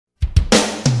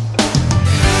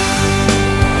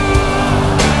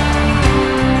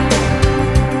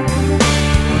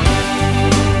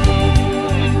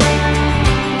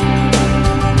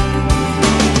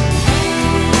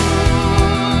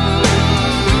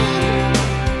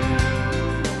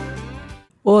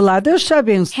Olá, Deus te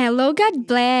abençoe. Hello, God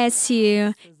bless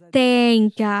you.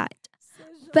 Thank God.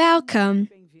 Welcome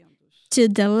to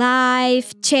the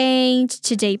Life Change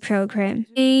Today program.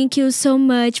 Thank you so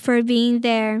much for being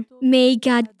there. May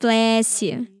God bless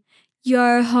you,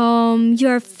 your home,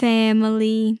 your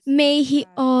family. May He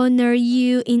honor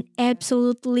you in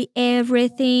absolutely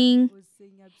everything.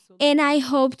 And I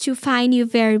hope to find you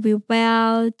very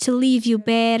well, to leave you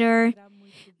better.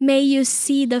 May you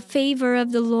see the favor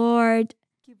of the Lord.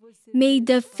 May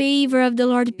the favor of the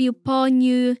Lord be upon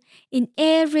you in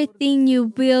everything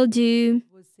you will do.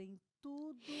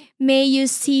 May you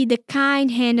see the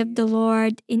kind hand of the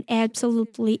Lord in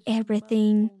absolutely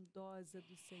everything.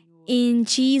 In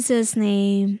Jesus'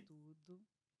 name.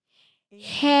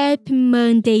 Happy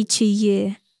Monday to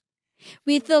you.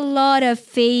 With a lot of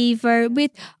favor,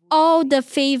 with all the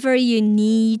favor you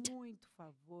need.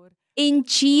 In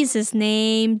Jesus'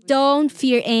 name, don't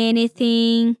fear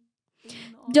anything.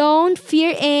 Don't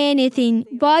fear anything.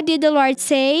 What did the Lord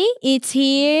say? It's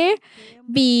here.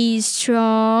 Be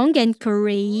strong and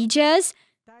courageous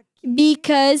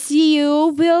because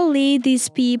you will lead these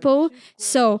people.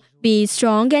 So be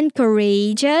strong and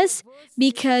courageous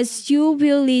because you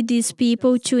will lead these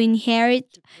people to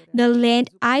inherit the land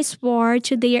I swore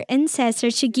to their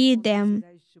ancestors to give them.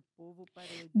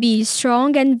 Be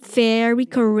strong and very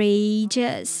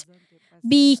courageous.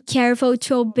 Be careful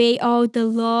to obey all the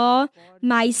law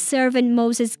my servant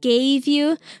Moses gave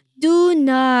you. Do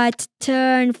not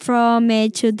turn from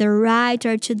it to the right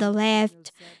or to the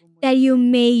left, that you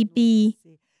may be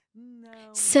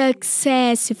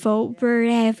successful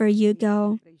wherever you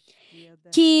go.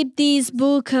 Keep this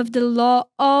book of the law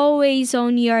always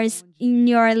in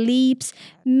your lips.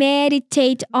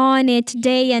 Meditate on it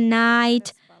day and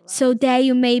night, so that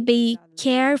you may be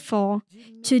careful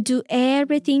to do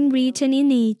everything written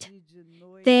in it.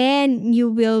 Then you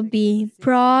will be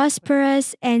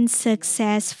prosperous and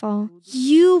successful.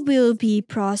 You will be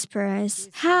prosperous.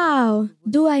 How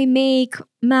do I make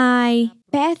my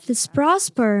paths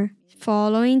prosper?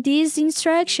 Following these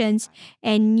instructions,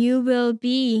 and you will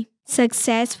be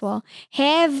successful.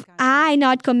 Have I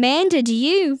not commanded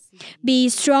you? Be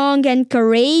strong and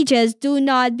courageous. Do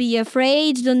not be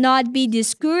afraid. Do not be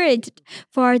discouraged.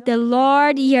 For the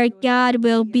Lord your God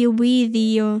will be with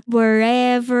you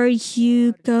wherever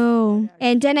you go.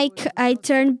 And then I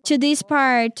turn to this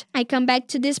part. I come back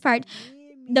to this part.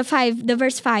 The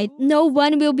verse 5. No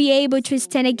one will be able to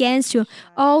stand against you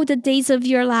all the days of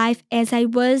your life. As I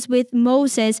was with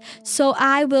Moses, so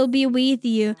I will be with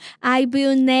you. I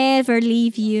will never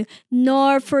leave you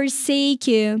nor forsake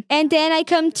you. And then I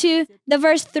come to the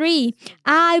verse 3.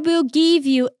 I will give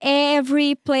you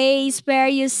every place where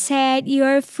you set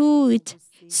your foot.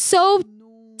 So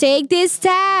take this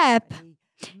step.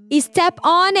 Step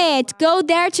on it. Go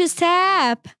there to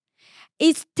step.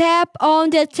 Step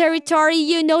on the territory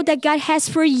you know that God has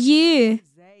for you.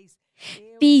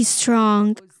 Be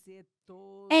strong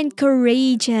and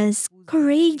courageous.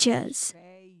 Courageous.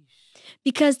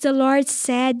 Because the Lord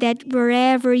said that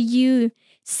wherever you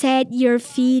set your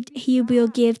feet, He will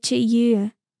give to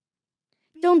you.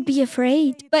 Don't be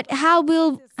afraid. But how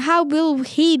will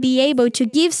He be able to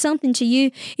give something to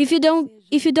you if you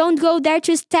don't go there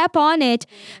to step on it?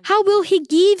 How will He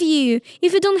give you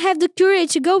if you don't have the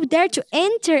courage to go there to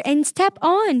enter and step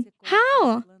on?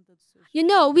 How?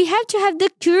 We have to have the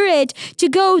courage to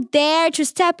go there, to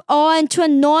step on, to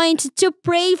anoint, to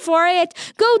pray for it.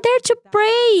 Go there to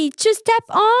pray, to step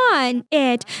on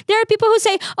it. There are people who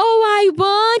say,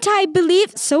 I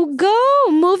believe. So go,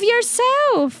 move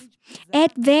yourself.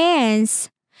 Advance.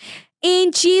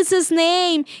 In Jesus'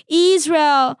 name,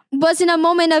 Israel was in a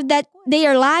moment of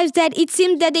their lives that it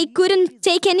seemed that they couldn't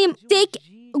take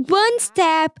one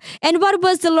step. And what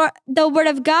was the word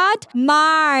of God?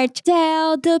 March.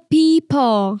 Tell the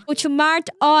people to march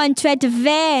on, to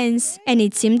advance. And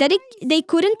it seemed that they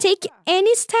couldn't take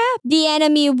any step. The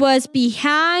enemy was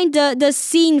behind the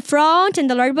scene front, and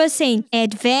the Lord was saying,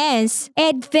 advance,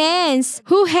 advance.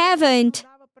 Who haven't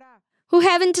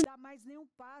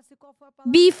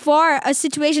before a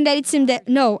situation that it seemed that,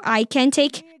 no, I can't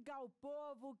take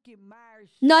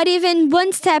not even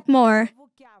one step more.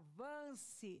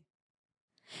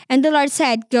 And the Lord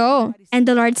said, go. And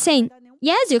the Lord saying,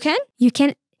 yes, you can. You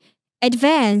can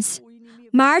advance.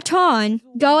 March on.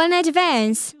 Go and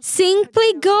advance.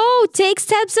 Simply go. Take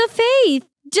steps of faith.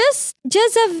 Just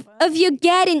of you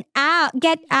get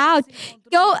out.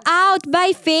 Go out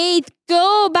by faith.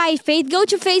 Go by faith. Go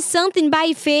to face something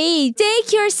by faith.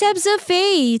 Take your steps of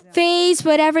faith. Face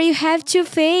whatever you have to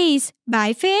face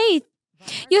by faith.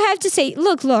 You have to say,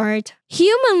 look, Lord,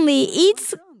 humanly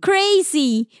it's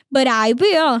crazy, but I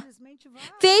will.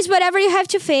 Face whatever you have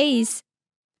to face.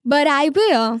 But I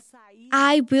will.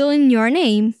 I will in your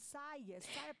name.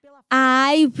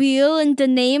 I will in the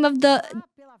name of the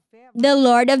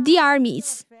Lord of the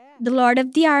armies. The Lord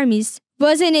of the armies.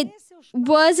 Wasn't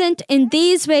in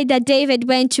this way that David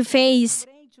went to face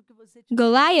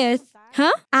Goliath?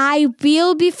 Huh? I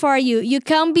will before you. You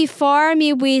come before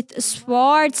me with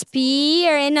sword,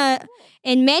 spear,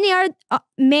 and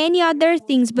many other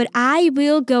things, but I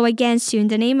will go against you in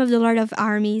the name of the Lord of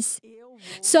armies.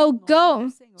 So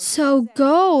go. So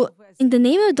go in the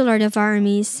name of the Lord of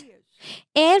armies.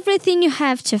 Everything you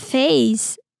have to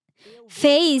face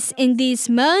in this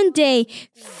Monday,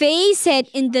 face it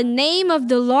in the name of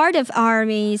the Lord of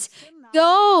armies.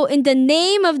 Go in the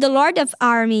name of the Lord of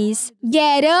armies.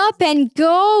 Get up and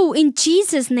go in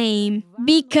Jesus' name.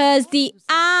 Because the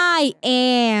I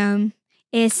am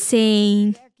is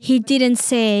saying, he didn't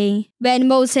say when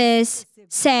Moses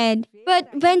said, but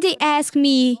when they ask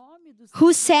me,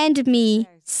 who sent me,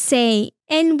 say.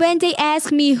 And when they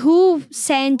ask me who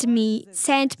sent me,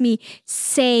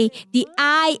 say, the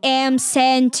I am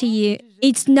sent to you.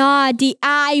 It's not the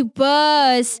I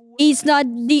was. It's not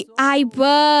the I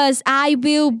was. I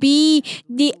will be.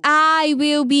 The I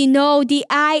will be. No, the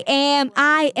I am.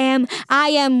 I am. I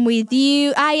am with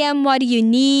you. I am what you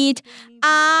need.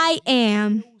 I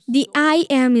am. The I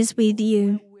am is with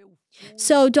you.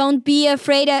 So don't be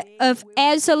afraid of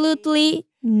absolutely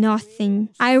nothing.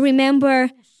 I remember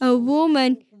a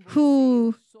woman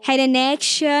who had an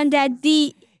action that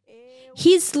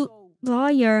his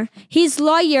lawyer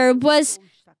was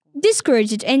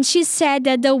discouraged, and she said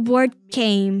that the word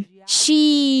came.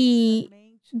 She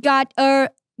got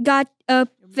up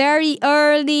very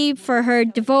early for her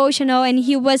devotional, and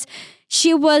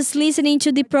she was listening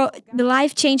to the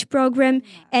Life Change program,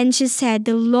 and she said,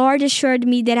 the Lord assured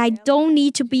me that I don't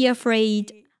need to be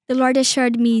afraid. The Lord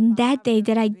assured me in that day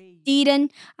that I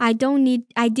didn't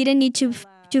need to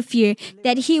fear,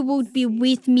 that He would be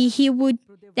with me,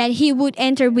 that He would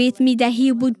enter with me, that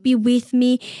He would be with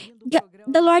me.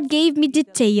 The Lord gave me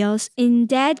details. In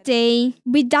that day,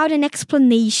 without an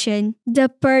explanation, the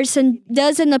person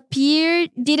didn't appear,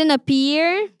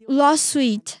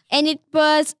 lawsuit. And it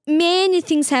was many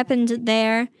things happened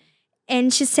there.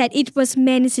 And she said it was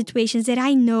many situations that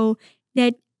I knew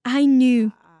it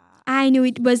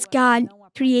was God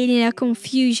creating a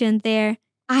confusion there.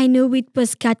 I knew it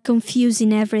was God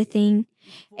confusing everything.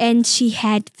 And she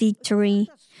had victory.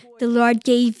 The Lord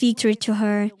gave victory to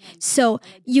her. So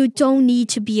you don't need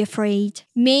to be afraid.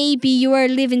 Maybe you are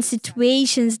living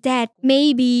situations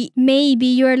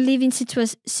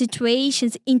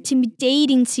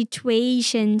intimidating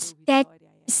situations that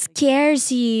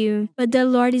scares you. But the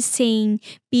Lord is saying,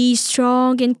 be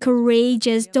strong and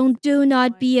courageous. Do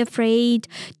not be afraid.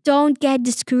 Don't get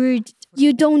discouraged.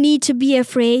 You don't need to be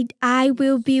afraid. I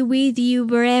will be with you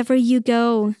wherever you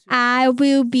go. I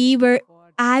will be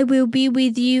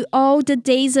with you all the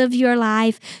days of your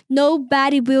life.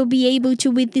 Nobody will be able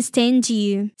to withstand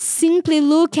you. Simply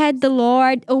look at the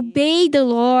Lord, obey the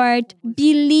Lord,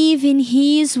 believe in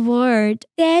His word.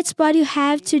 That's what you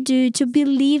have to do, to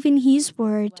believe in His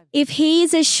word. If He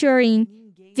is assuring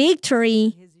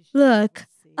victory, look,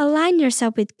 align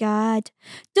yourself with God.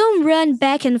 Don't run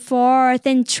back and forth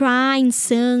and trying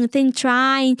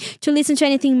to listen to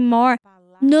anything more.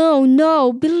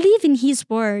 No, believe in His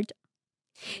word.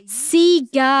 See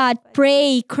God,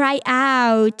 pray, cry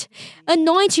out,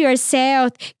 anoint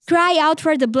yourself, cry out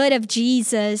for the blood of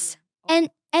Jesus. And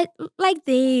like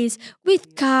this,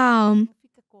 with calm,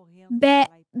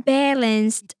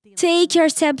 balanced, take your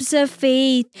steps of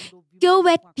faith, go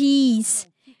at peace.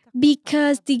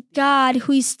 Because the God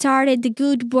who started the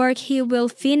good work, He will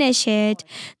finish it.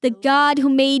 The God who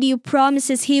made you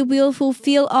promises, He will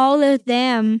fulfill all of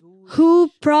them.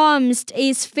 Who promised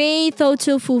is faithful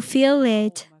to fulfill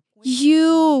it.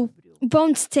 You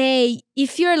won't stay.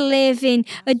 If you're living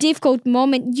a difficult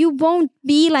moment, you won't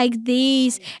be like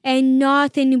this, and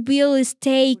nothing will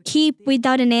stay. Keep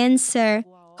without an answer.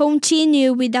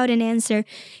 Continue without an answer.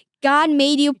 God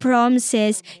made you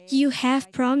promises. You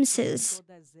have promises.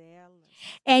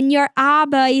 And your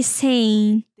Abba is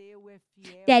saying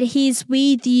that He's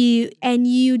with you and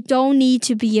you don't need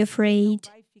to be afraid.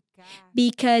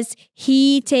 Because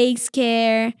He takes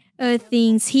care of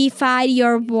things. He fights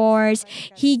your wars.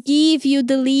 He gives you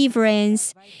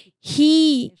deliverance.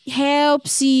 He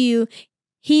helps you.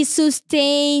 He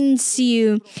sustains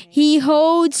you. He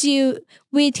holds you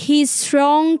with His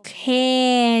strong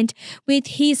hand, with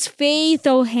His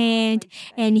faithful hand.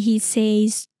 And He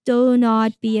says, do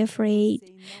not be afraid,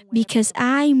 because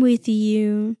I'm with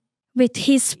you. With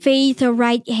His faithful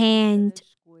right hand,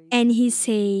 And he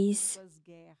says,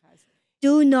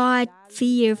 do not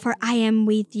fear, for I am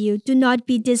with you. Do not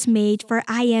be dismayed, for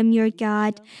I am your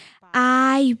God.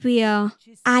 I will.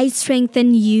 I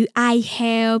strengthen you. I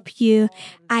help you.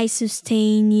 I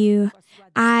sustain you.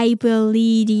 I will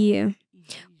lead you.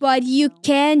 What you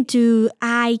can do,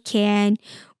 I can.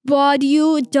 What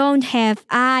you don't have,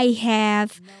 I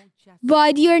have.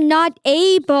 But you're not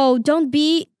able. Don't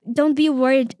be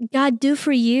worried. God do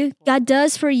for you. God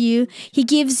does for you. He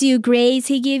gives you grace.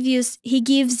 He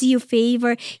gives you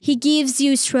favor. He gives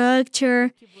you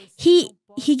structure. He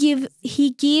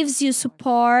gives you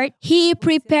support. He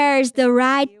prepares the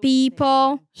right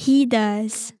people. He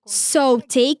does. So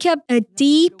take a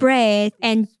deep breath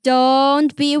and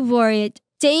don't be worried.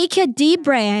 Take a deep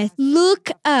breath.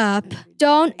 Look up.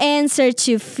 Don't answer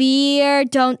to fear.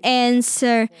 Don't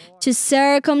answer to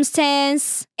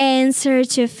circumstance. Answer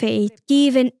to faith.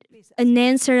 Give an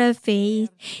answer of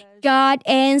faith. God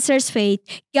answers faith.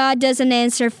 God doesn't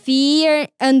answer fear,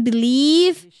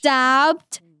 unbelief,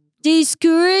 doubt,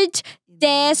 discouraged,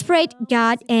 desperate.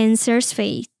 God answers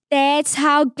faith. That's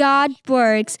how God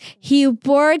works. He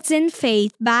works in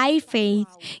faith, by faith.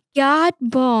 God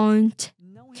wants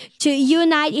to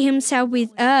unite himself with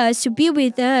us, to be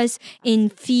with us in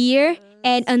fear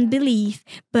and unbelief,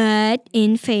 but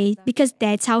in faith, because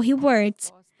that's how he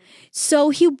works. So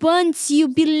he wants you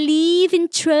believe and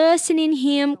trusting in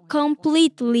him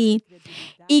completely,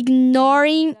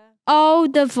 ignoring all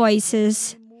the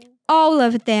voices, all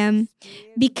of them,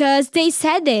 because they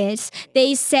said this,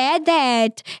 they said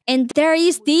that, and there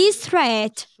is this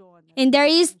threat, and there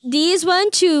is this one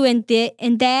too, and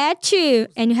that too,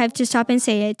 and you have to stop and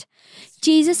say it.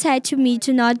 Jesus said to me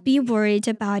to not be worried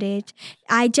about it.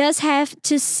 I just have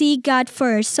to see God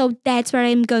first, so that's what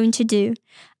I'm going to do.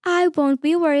 I won't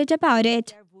be worried about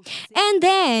it. And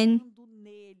then,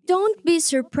 don't be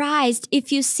surprised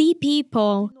if you see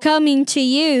people coming to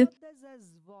you,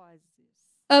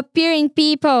 appearing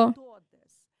people,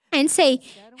 and say,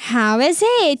 how is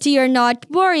it? You're not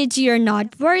worried. You're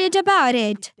not worried about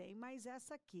it.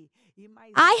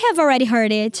 I have already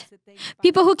heard it.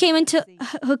 People who came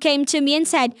to me and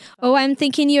said, "Oh, I'm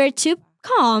thinking you're too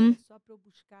calm."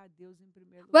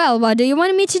 Well, what do you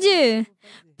want me to do?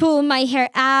 Pull my hair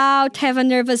out, have a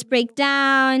nervous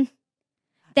breakdown?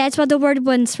 That's what the world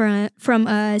wants from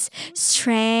us.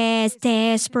 Stress,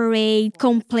 desperate,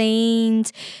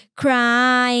 complaints,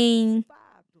 crying.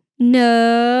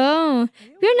 No,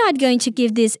 we're not going to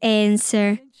give this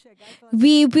answer.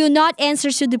 We will not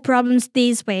answer to the problems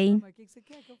this way.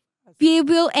 We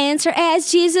will answer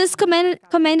as Jesus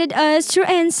commanded us to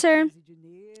answer.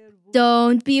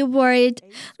 Don't be worried.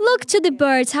 Look to the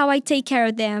birds, how I take care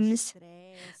of them.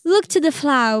 Look to the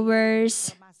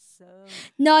flowers.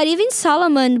 Not even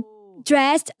Solomon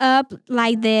dressed up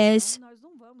like this.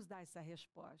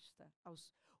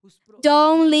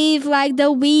 Don't live like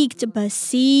the wicked, but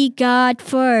seek God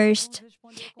first,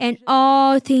 and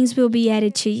all things will be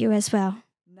added to you as well.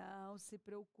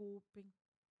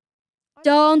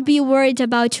 Don't be worried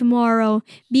about tomorrow,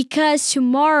 because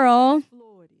tomorrow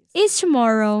is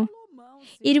tomorrow.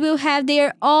 It will have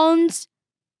their own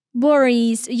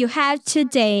worries. You have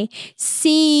today.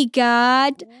 See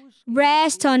God,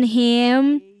 rest on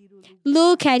Him,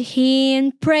 look at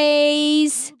Him,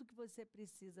 praise,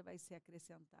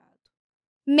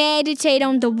 meditate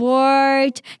on the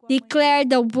Word, declare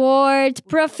the Word,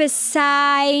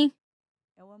 prophesy.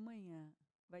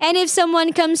 And if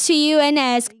someone comes to you and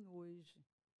asks,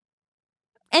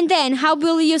 and then how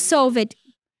will you solve it?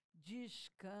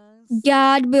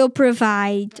 God will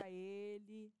provide.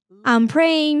 I'm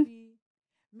praying.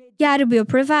 God will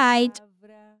provide.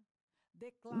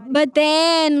 But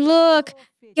then, look,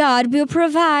 God will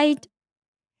provide.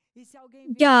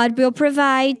 God will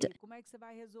provide.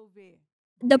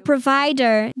 The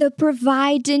provider, the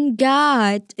providing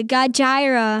God, God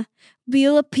Jireh,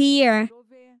 will appear.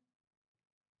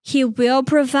 He will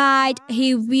provide.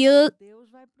 He will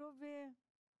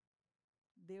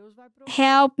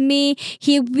help me.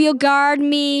 He will guard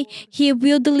me. He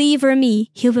will deliver me.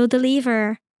 He will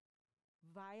deliver.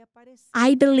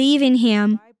 I believe in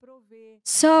Him.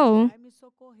 So,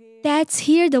 that's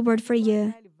here the word for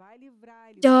you.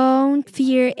 Don't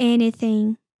fear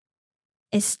anything.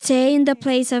 Stay in the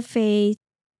place of faith.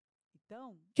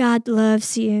 God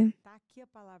loves you.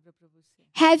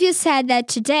 Have you said that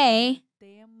today?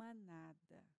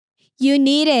 You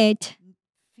need it.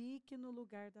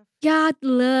 God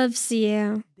loves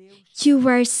you. You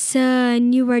are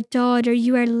son, you are daughter,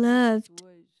 you are loved.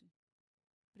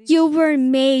 You were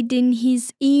made in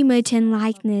His image and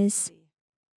likeness.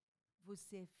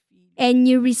 And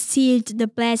you received the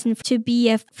blessing to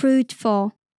be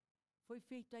fruitful.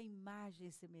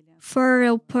 for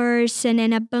a person,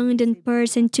 an abundant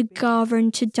person to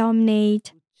govern, to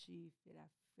dominate.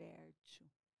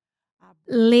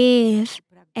 Live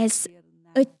as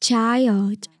a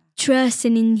child,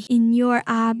 trusting in your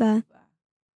Abba.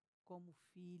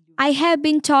 I have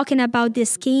been talking about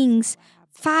these kings.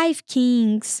 5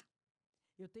 kings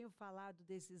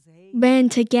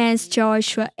went against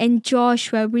Joshua, and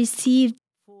Joshua received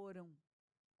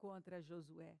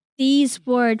these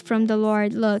words from the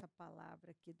Lord. Look.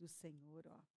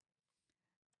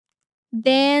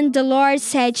 Then the Lord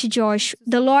said to Joshua,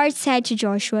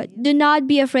 do not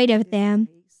be afraid of them.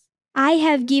 I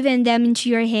have given them into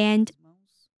your hand.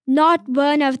 Not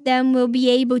one of them will be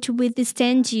able to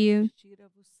withstand you.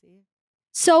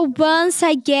 So once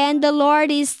again, the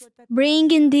Lord is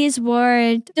bringing this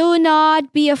word. Do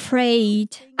not be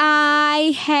afraid.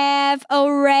 I have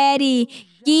already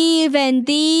given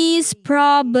these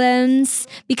problems,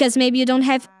 because maybe you don't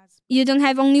have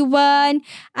only one.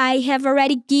 I have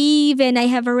already given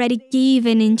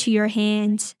into your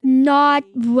hands. Not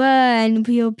one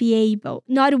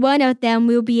of them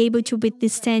will be able to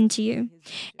withstand you.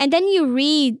 And then you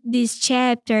read this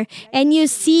chapter and you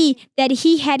see that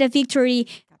he had a victory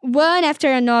one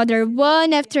after another.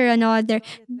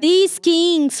 These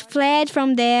kings fled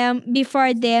from them,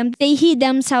 before them. They hid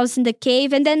themselves in the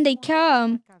cave, and then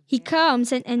he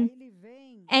comes and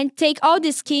take all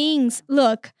these kings.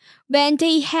 Look, when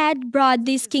they had brought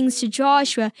these kings to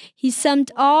Joshua, he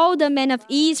summoned all the men of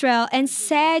Israel and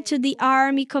said to the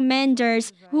army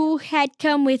commanders who had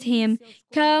come with him,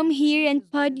 come here and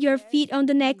put your feet on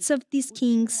the necks of these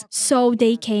kings. So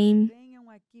they came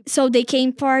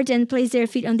forth and placed their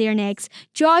feet on their necks.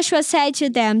 Joshua said to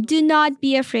them, do not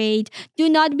be afraid. Do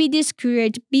not be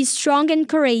discouraged. Be strong and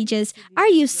courageous. Are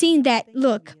you seeing that?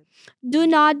 Look. Do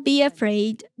not be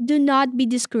afraid. Do not be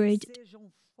discouraged.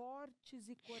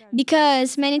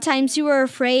 Because many times you are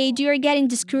afraid, you are getting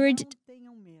discouraged.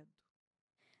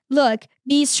 Look,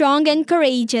 be strong and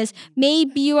courageous.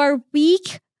 Maybe you are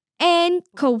weak and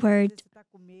coward.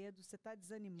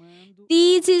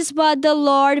 This is what the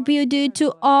Lord will do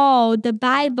to all. The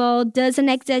Bible doesn't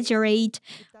exaggerate.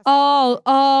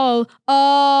 All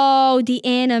the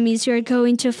enemies you're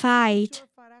going to fight.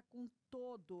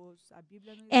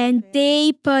 And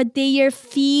they put their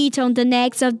feet on the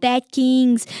necks of that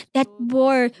kings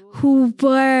who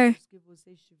were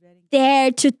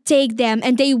there to take them.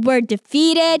 And they were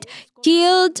defeated,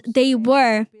 killed, they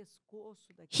were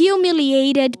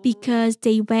humiliated because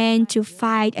they went to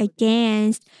Fight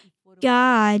against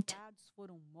God.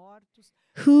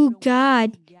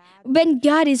 When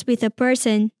God is with a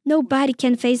person, nobody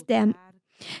can face them.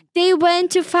 They went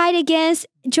to fight against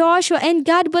Joshua, and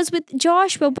God was with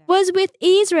Joshua, was with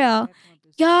Israel.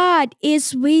 God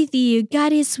is with you.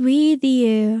 God is with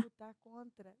you.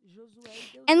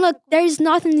 And look, there is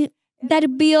nothing that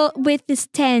will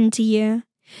withstand you.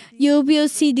 You will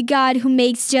see the God who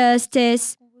makes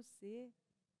justice,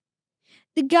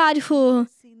 the God who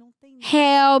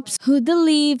helps, who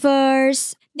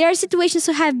delivers. There are situations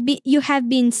you have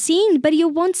been seeing, but you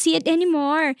won't see it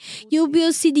anymore. You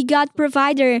will see the God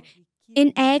provider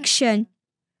in action.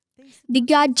 The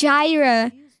God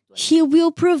Jireh. He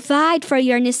will provide for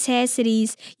your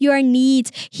necessities, your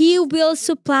needs. He will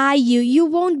supply you. You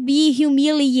won't be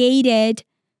humiliated.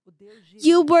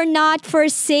 You were not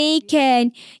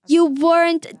forsaken. You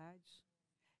weren't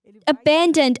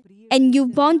abandoned, and you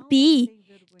won't be.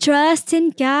 Trust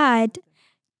in God.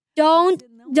 Don't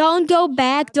go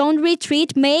back. Don't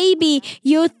retreat. Maybe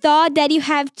you thought that you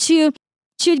have to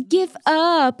give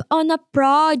up on a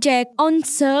project, on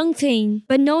something.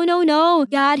 But no.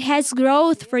 God has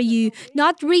growth for you,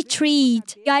 not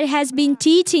retreat. God has been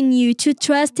teaching you to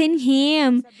trust in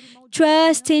Him.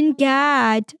 Trust in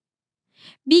God.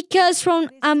 Because from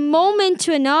a moment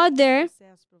to another,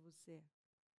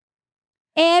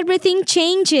 everything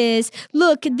changes.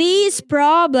 Look, these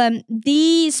problems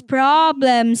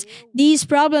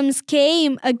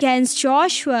came against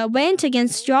Joshua, went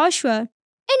against Joshua.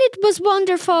 And it was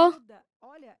wonderful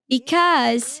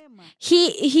because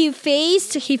he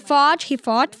fought.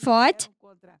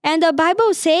 And the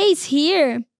Bible says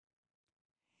here,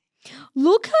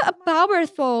 look at a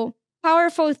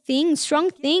powerful thing, strong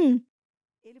thing.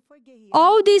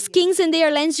 All these kings and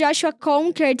their lands Joshua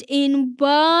conquered in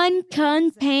one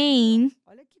campaign.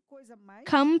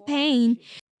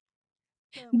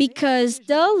 Because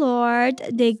the Lord,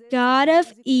 the God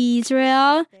of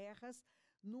Israel,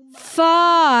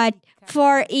 fought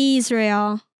for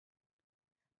Israel.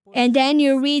 And then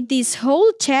you read this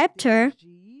whole chapter,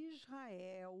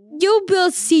 you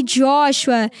will see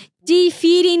Joshua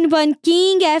defeating one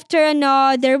king after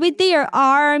another with their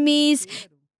armies,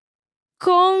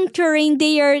 conquering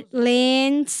their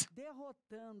lands.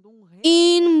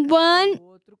 In one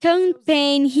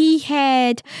campaign, he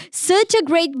had such a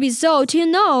great result.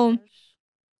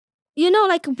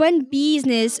 Like one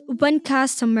business, one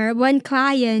customer, one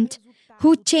client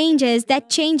that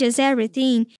changes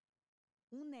everything.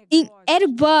 At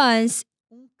once,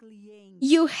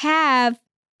 you have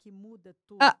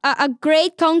a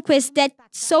great conquest that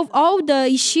solve all the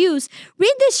issues.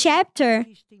 Read this chapter.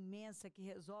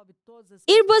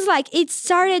 It was like it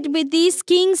started with these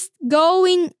kings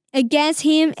going against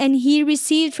him, and he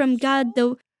received from God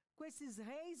the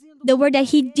word that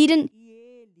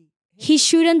he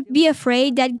shouldn't be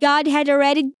afraid, that God had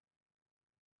already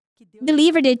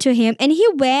delivered it to him. And he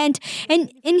went,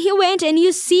 and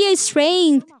you see a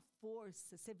strength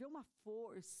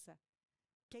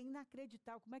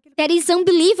that is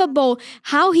unbelievable.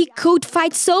 How he could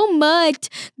fight so much,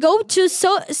 go to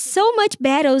so much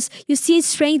battles. You see a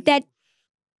strength that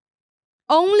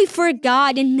only for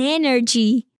God, and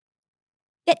energy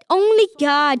that only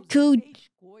God could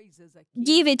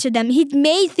give it to them. He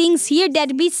made things here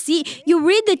that we see. You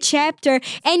read the chapter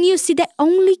and you see that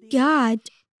only God,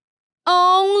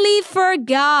 only for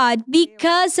God,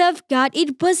 because of God,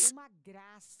 it was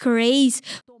grace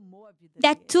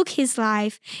that took his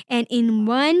life. And in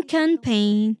one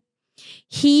campaign,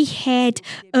 he had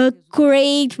a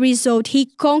great result. He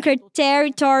conquered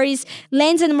territories,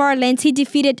 lands and more lands. He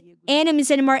defeated enemies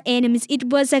and more enemies. It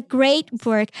was a great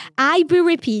work. I will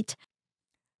repeat.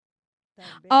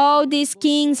 All these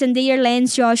kings and their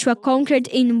lands Joshua conquered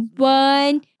in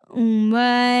one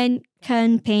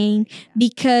campaign,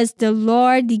 because the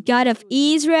Lord, the God of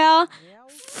Israel,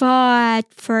 fought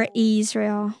for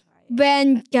Israel.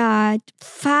 When God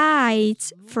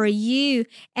fights for you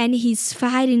and He's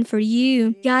fighting for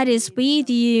you, God is with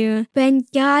you. When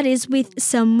God is with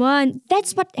someone,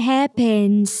 that's what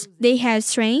happens. They have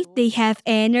strength, they have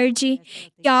energy.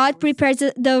 God prepares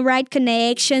the right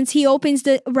connections, He opens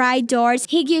the right doors,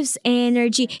 He gives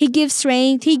energy, He gives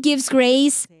strength, He gives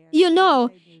grace.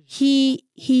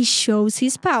 He shows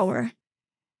His power.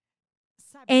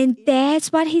 And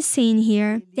that's what he's saying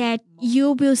here, that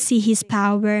you will see his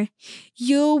power.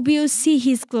 You will see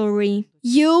his glory.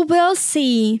 You will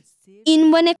see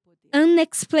in one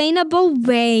unexplainable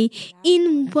way,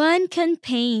 in one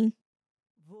campaign.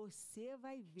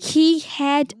 He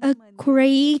had a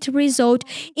great result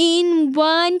in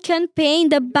one campaign.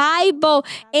 The Bible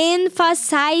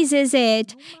emphasizes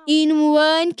it. In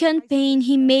one campaign,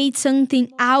 he made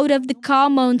something out of the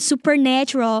common,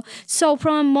 supernatural. So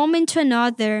from a moment to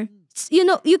another,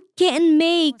 you can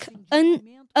make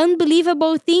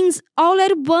unbelievable things all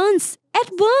at once.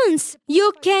 At once,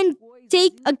 you can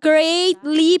take a great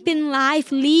leap in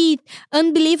life, lead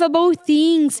unbelievable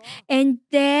things. And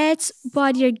that's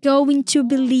what you're going to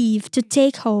believe, to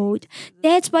take hold.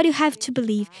 That's what you have to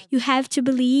believe. You have to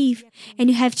believe and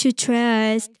you have to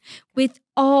trust with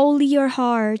all your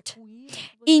heart.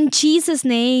 In Jesus'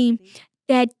 name,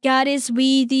 that God is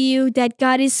with you, that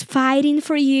God is fighting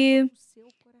for you,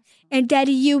 and that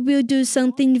you will do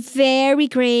something very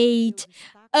great,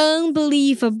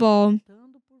 unbelievable.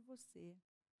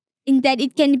 In that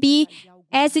it can be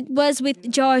as it was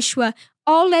with Joshua,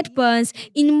 all at once.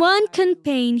 In one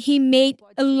campaign, he made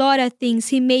a lot of things.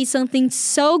 He made something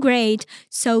so great.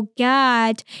 So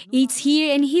God is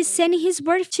here and He's sending His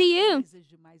word to you.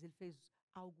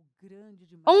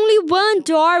 Only one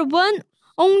door,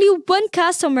 only one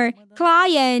customer,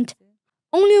 client,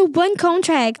 only one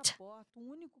contract.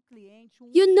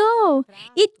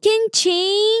 It can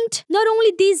change not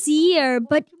only this year,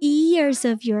 but years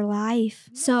of your life.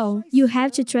 So you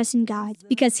have to trust in God,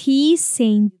 because He's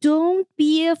saying, don't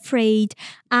be afraid.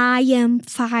 I am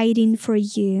fighting for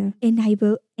you, and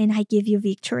I give you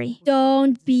victory.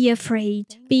 Don't be afraid.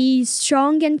 Be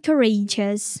strong and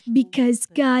courageous, because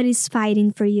God is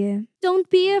fighting for you. Don't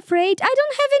be afraid. I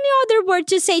don't have any other word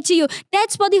to say to you.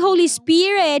 That's what the Holy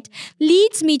Spirit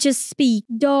leads me to speak.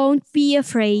 Don't be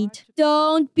afraid.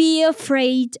 Don't be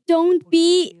afraid. Don't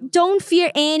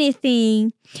fear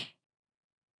anything.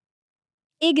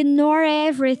 Ignore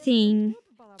everything.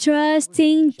 Trust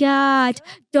in God.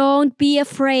 Don't be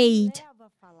afraid.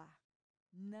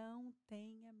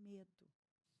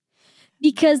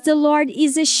 Because the Lord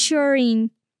is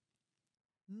assuring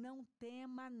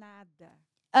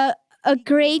a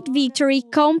great victory,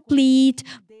 complete,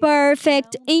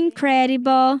 perfect,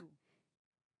 incredible.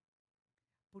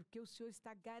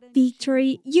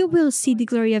 victory, you will see the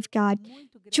glory of God.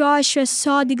 Joshua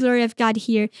saw the glory of God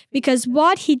here because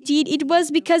what he did, it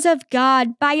was because of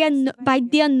God, by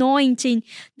the anointing,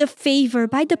 the favor,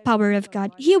 by the power of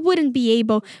God. He wouldn't be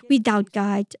able without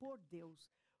God.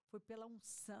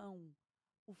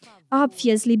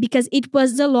 Obviously, because it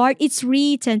was the Lord, it's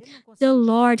written, the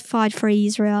Lord fought for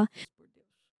Israel.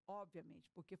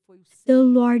 The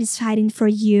Lord is fighting for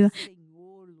you.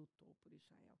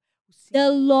 The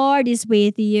Lord is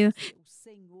with you.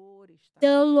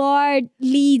 The Lord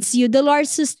leads you. The Lord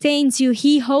sustains you.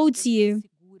 He holds you.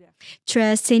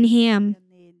 Trust in Him.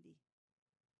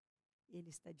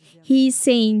 He's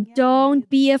saying, don't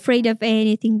be afraid of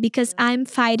anything because I'm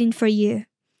fighting for you.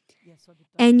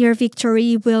 And your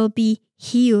victory will be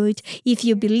healed. If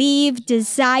you believe,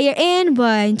 desire, and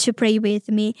want to pray with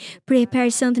me, prepare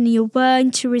something you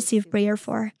want to receive prayer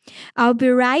for. I'll be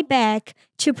right back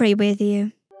to pray with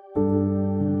you.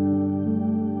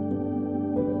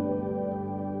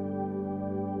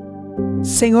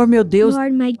 Senhor meu Deus,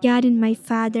 Lord, my God and my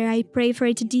Father, I pray for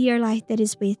it dear life that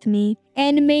is with me.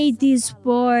 And may this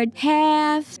word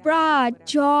have brought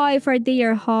joy for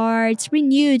their hearts,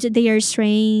 renewed their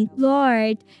strength.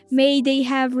 Lord, may they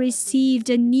have received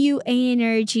a new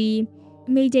energy.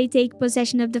 May they take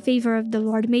possession of the favor of the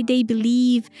Lord. May they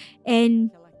believe and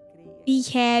be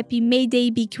happy. May they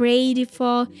be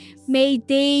grateful. May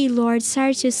they, Lord,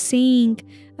 start to sing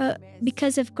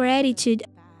because of gratitude.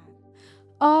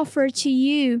 Offer to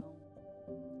you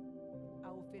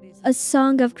a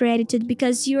song of gratitude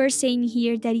because you are saying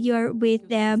here that you are with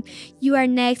them, you are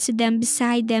next to them,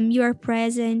 beside them, you are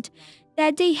present.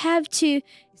 That they have to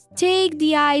take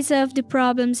the eyes of the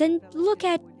problems and look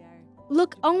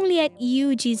only at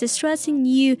you, Jesus, trust in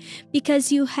you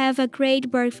because you have a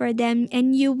great work for them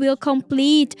and you will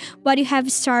complete what you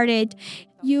have started.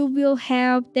 You will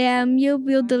help them, you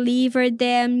will deliver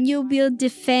them, you will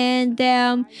defend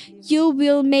them, you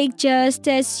will make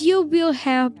justice, you will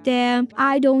help them.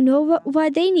 I don't know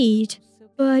what they need.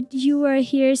 But you are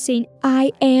here saying,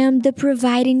 I am the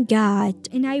providing God,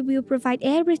 and I will provide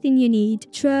everything you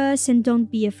need. Trust and don't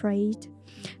be afraid.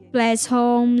 Bless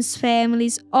homes,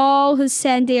 families, all who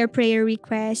send their prayer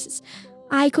requests.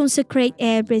 I consecrate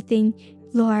everything,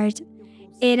 Lord.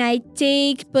 And I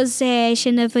take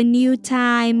possession of a new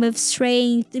time of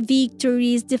strength,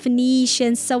 victories,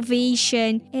 definition,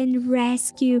 salvation, and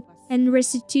rescue and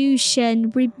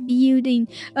restitution, rebuilding,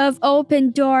 of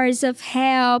open doors, of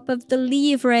help, of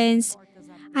deliverance.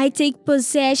 I take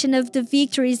possession of the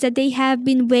victories that they have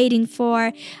been waiting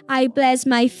for. I bless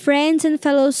my friends and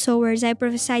fellow sowers. I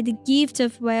prophesy the gift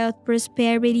of wealth,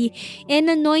 prosperity, and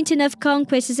anointing of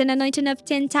conquests, and anointing of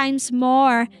 10 times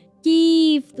more.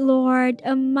 Give, Lord,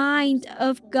 a mind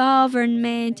of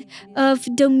government, of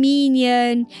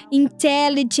dominion,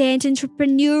 intelligent,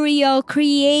 entrepreneurial,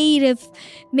 creative.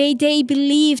 May they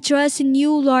believe, trust in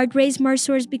you, Lord. Raise more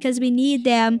swords because we need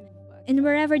them. And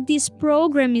wherever this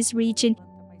program is reaching,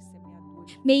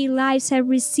 may lives have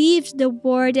received the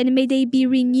word and may they be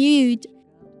renewed,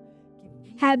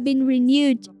 have been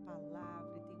renewed.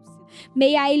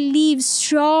 May I live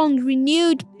strong,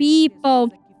 renewed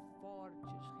people,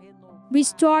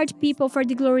 restored people for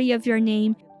the glory of your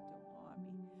name.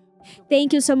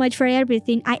 Thank you so much for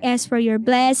everything. I ask for your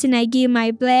blessing. I give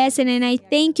my blessing and I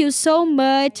thank you so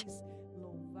much.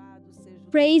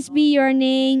 Praise be your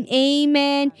name.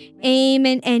 Amen,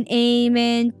 amen, and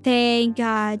amen. Thank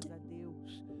God.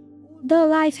 The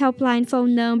Life Helpline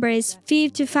phone number is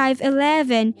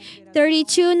 5511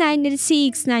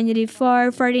 3296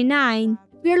 94 49.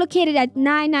 We are located at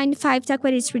 995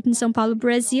 Taquari Street in São Paulo,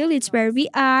 Brazil. It's where we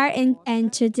are.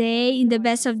 And today, in the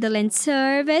Best of the Land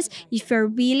service, if you're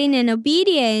willing and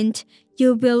obedient,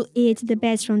 you will eat the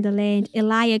best from the land.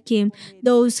 Eliakim,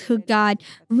 those who God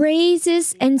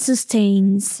raises and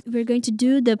sustains. We're going to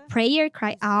do the prayer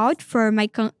cry out for my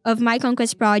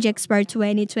conquest projects for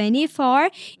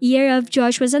 2024, year of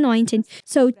Joshua's anointing.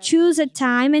 So choose a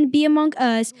time and be among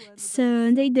us.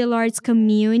 Sunday, the Lord's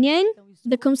communion,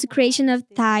 the consecration of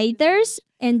tithers,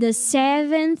 and the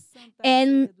seventh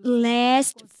and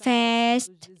last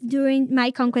fast during my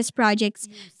conquest projects.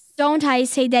 Don't I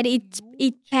say that it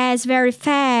passes very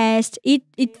fast? It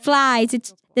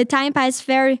flies. The time passes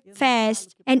very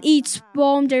fast, and it's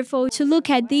wonderful to look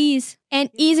at this. And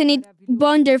isn't it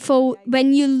wonderful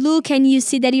when you look and you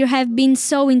see that you have been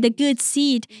sowing the good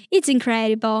seed? It's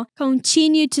incredible.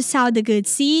 Continue to sow the good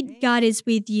seed. God is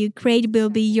with you. Great will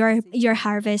be your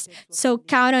harvest. So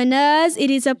count on us. It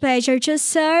is a pleasure to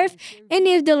serve. And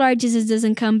if the Lord Jesus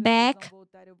doesn't come back,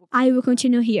 I will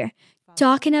continue here,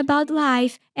 talking about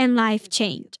life and life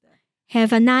change.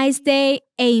 Have a nice day.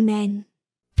 Amen.